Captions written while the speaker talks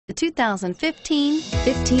The 2015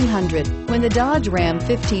 1500. When the Dodge Ram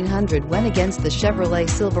 1500 went against the Chevrolet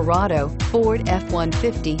Silverado, Ford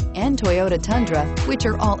F-150, and Toyota Tundra, which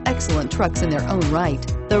are all excellent trucks in their own right,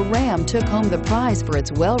 the Ram took home the prize for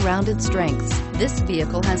its well-rounded strengths. This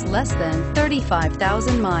vehicle has less than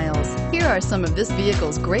 35,000 miles. Here are some of this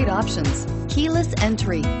vehicle's great options: keyless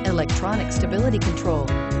entry, electronic stability control,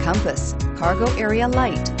 compass, cargo area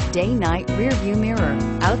light, day-night rear view mirror,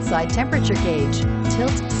 outside temperature gauge,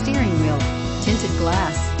 tilt steering wheel, tinted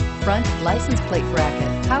glass, front license plate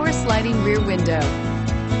bracket, power sliding rear window.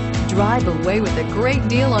 Drive away with a great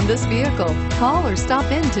deal on this vehicle. Call or stop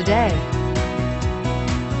in today.